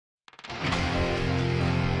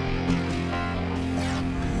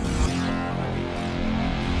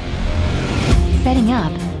Setting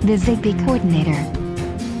up the Zigbee coordinator.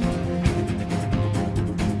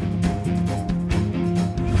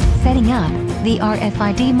 Setting up the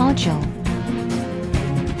RFID module.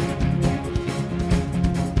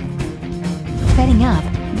 Setting up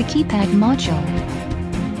the Keypad module.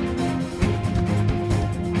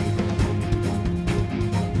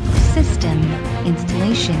 System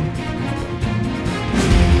installation.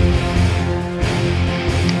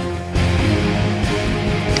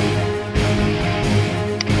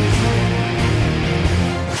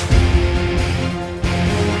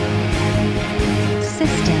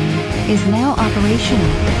 System is now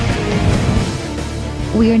operational.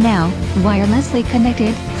 We are now wirelessly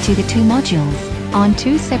connected to the two modules on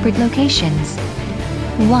two separate locations.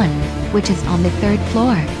 One, which is on the 3rd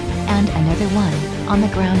floor, and another one on the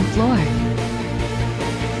ground floor.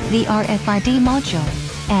 The RFID module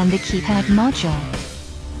and the Keypad module.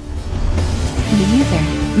 The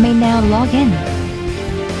user may now log in.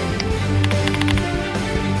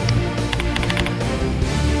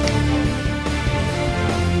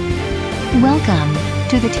 Welcome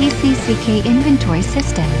to the TCCK Inventory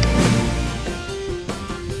System.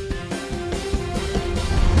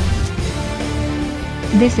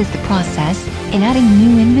 This is the process in adding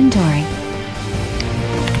new inventory.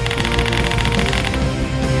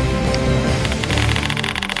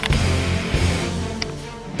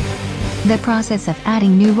 The process of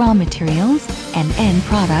adding new raw materials and end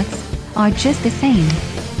products are just the same.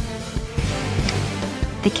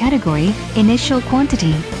 The category, initial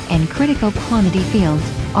quantity, and critical quantity fields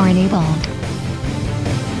are enabled.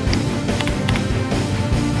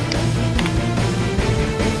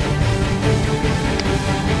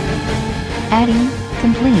 Adding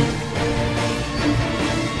complete.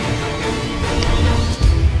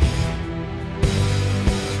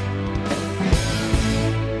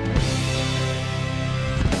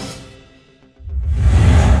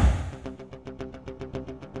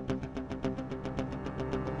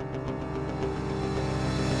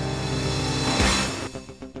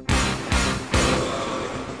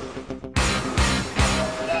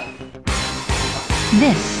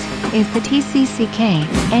 This is the TCCK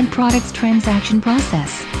end products transaction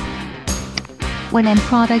process. When end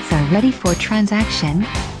products are ready for transaction,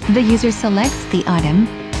 the user selects the item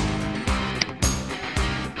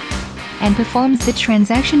and performs the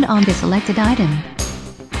transaction on the selected item.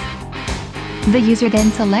 The user then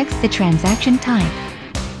selects the transaction type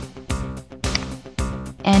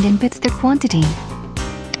and inputs the quantity.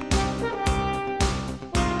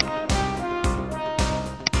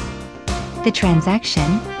 The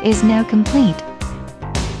transaction is now complete.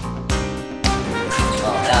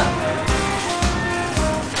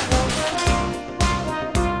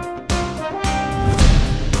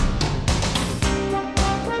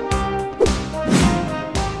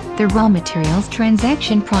 The raw materials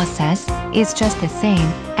transaction process is just the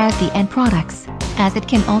same as the end products, as it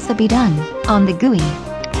can also be done on the GUI.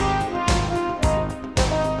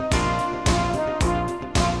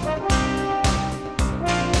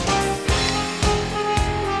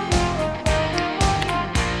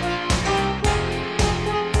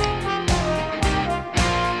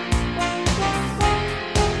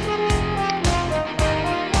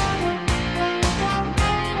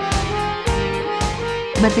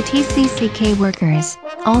 But the TCCK workers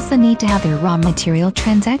also need to have their raw material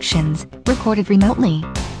transactions recorded remotely.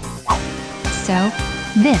 So,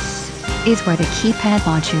 this is where the Keypad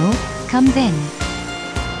module comes in.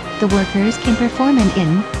 The workers can perform an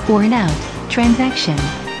in or an out transaction.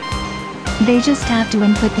 They just have to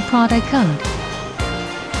input the product code,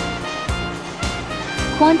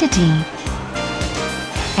 quantity,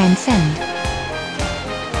 and send.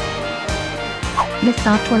 The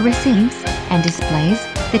software receives and displays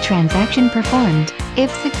the transaction performed, if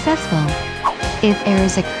successful. If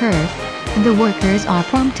errors occur, the workers are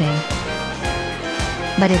prompted.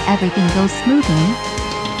 But if everything goes smoothly,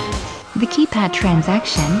 the Keypad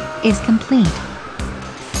transaction is complete.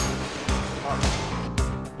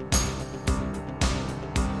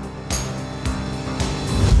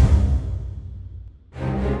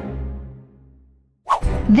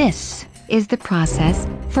 This is the process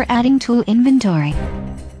for adding tool inventory.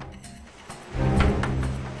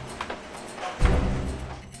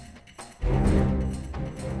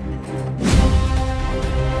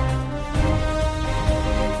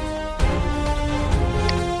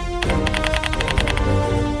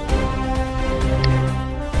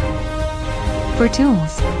 For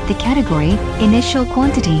tools, the category, initial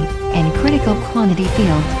quantity, and critical quantity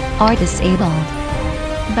fields are disabled.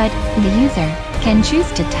 But the user can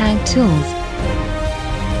choose to tag tools.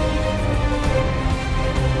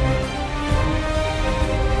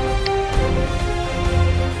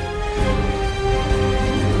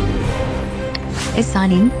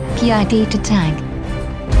 Assigning PID to tag.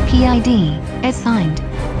 PID assigned.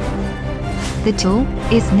 The tool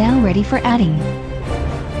is now ready for adding.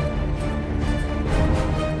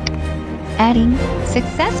 Adding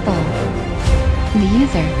successful. The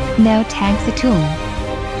user now tags the tool.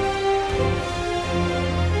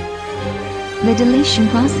 The deletion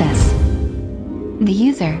process. The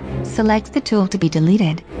user selects the tool to be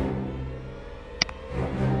deleted.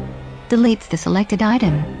 Deletes the selected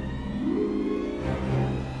item.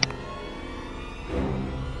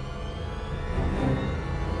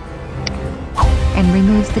 And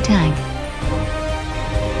removes the tag.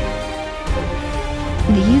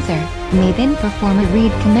 The user may then perform a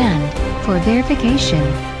read command for verification.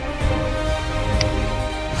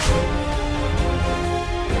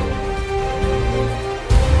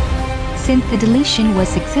 Since the deletion was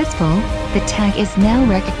successful, the tag is now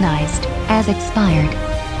recognized as expired.